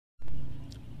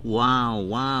Wow,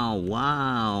 wow,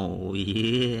 wow.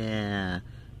 Yeah.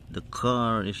 The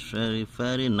car is very,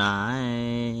 very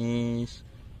nice.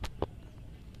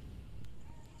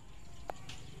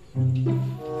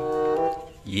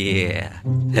 Yeah.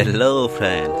 Hello,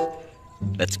 friends.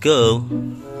 Let's go.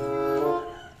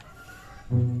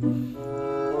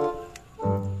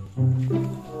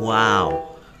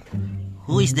 Wow.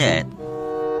 Who is that?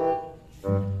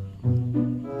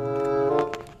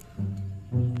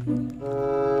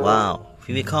 Wow.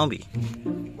 Vivi Combi.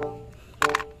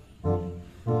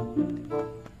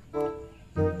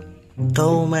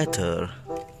 Tomato.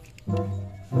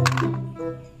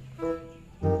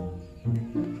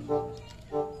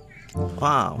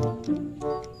 Wow.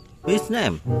 His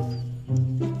name?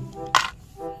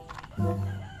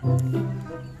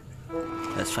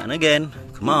 Let's try again.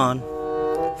 Come on.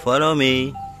 Follow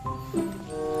me.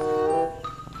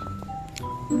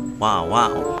 Wow,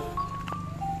 wow.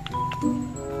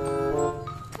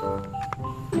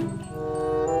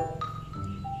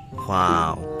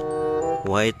 Wow.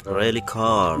 White rally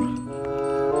car.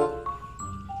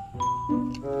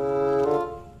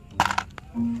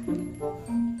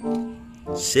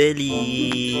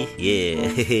 Silly.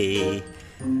 Yeah.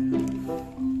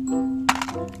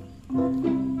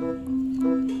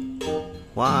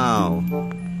 Wow.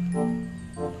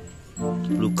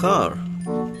 Blue car.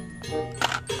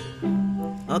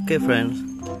 Okay, friends.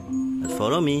 Let's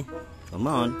follow me. Come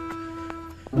on.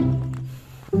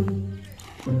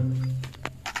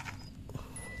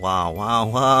 Wow, wow,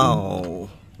 wow.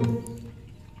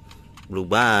 Blue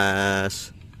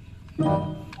bus.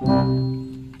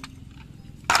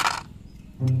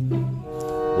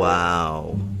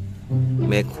 Wow.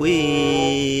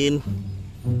 McQueen.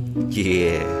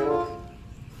 Yeah.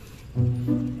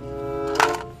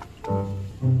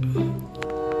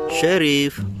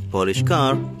 Sheriff. Polish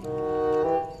car.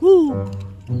 Woo.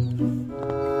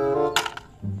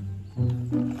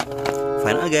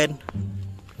 Fine again.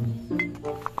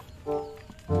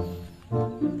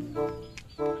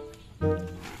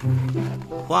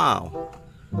 Wow.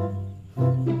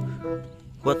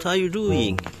 What are you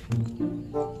doing?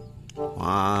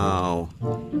 Wow.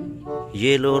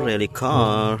 Yellow rally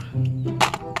car.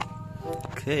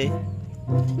 Okay.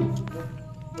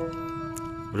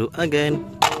 Blue again.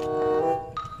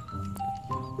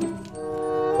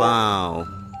 Wow.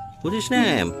 What's his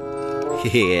name?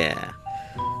 Yeah.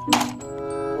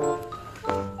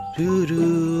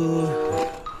 Doo-doo.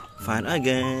 Fine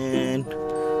again.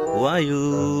 Who are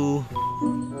you?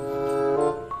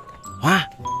 Wah.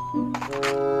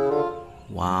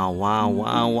 Wow, wow,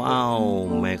 wow, wow.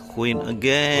 McQueen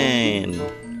again.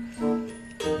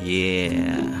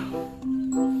 Yeah.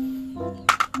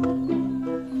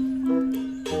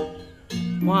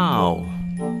 Wow.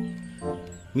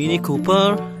 Mini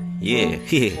Cooper. Yeah.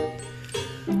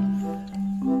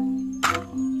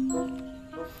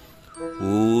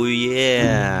 Oh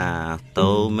yeah.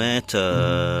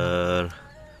 Tomato.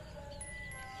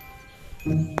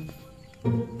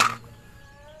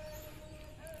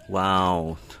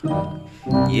 Wow.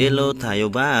 Yellow Tayo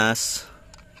bus.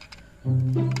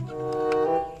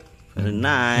 Very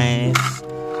nice.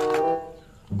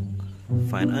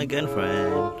 Fine again,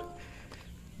 friend.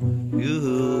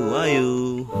 Who are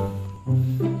you?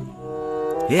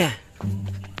 Yeah.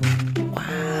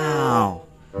 Wow.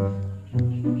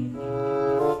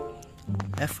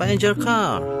 Avenger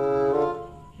car.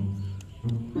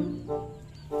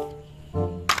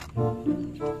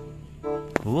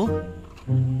 Oh.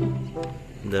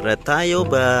 The red Tayo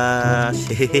bus.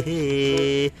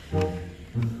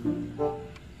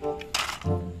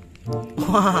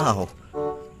 Wow.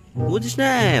 What's his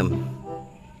name?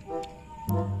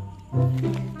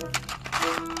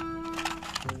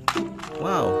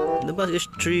 Wow, the bus is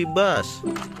 3 bus.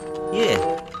 Yeah.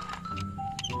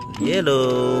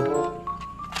 Yellow,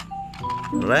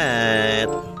 red,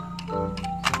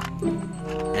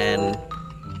 and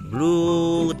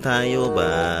blue Tayo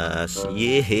bus.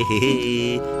 Yeah.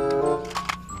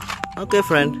 Okay,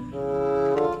 friend.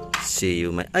 See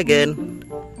you again.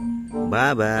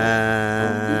 Bye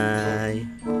bye.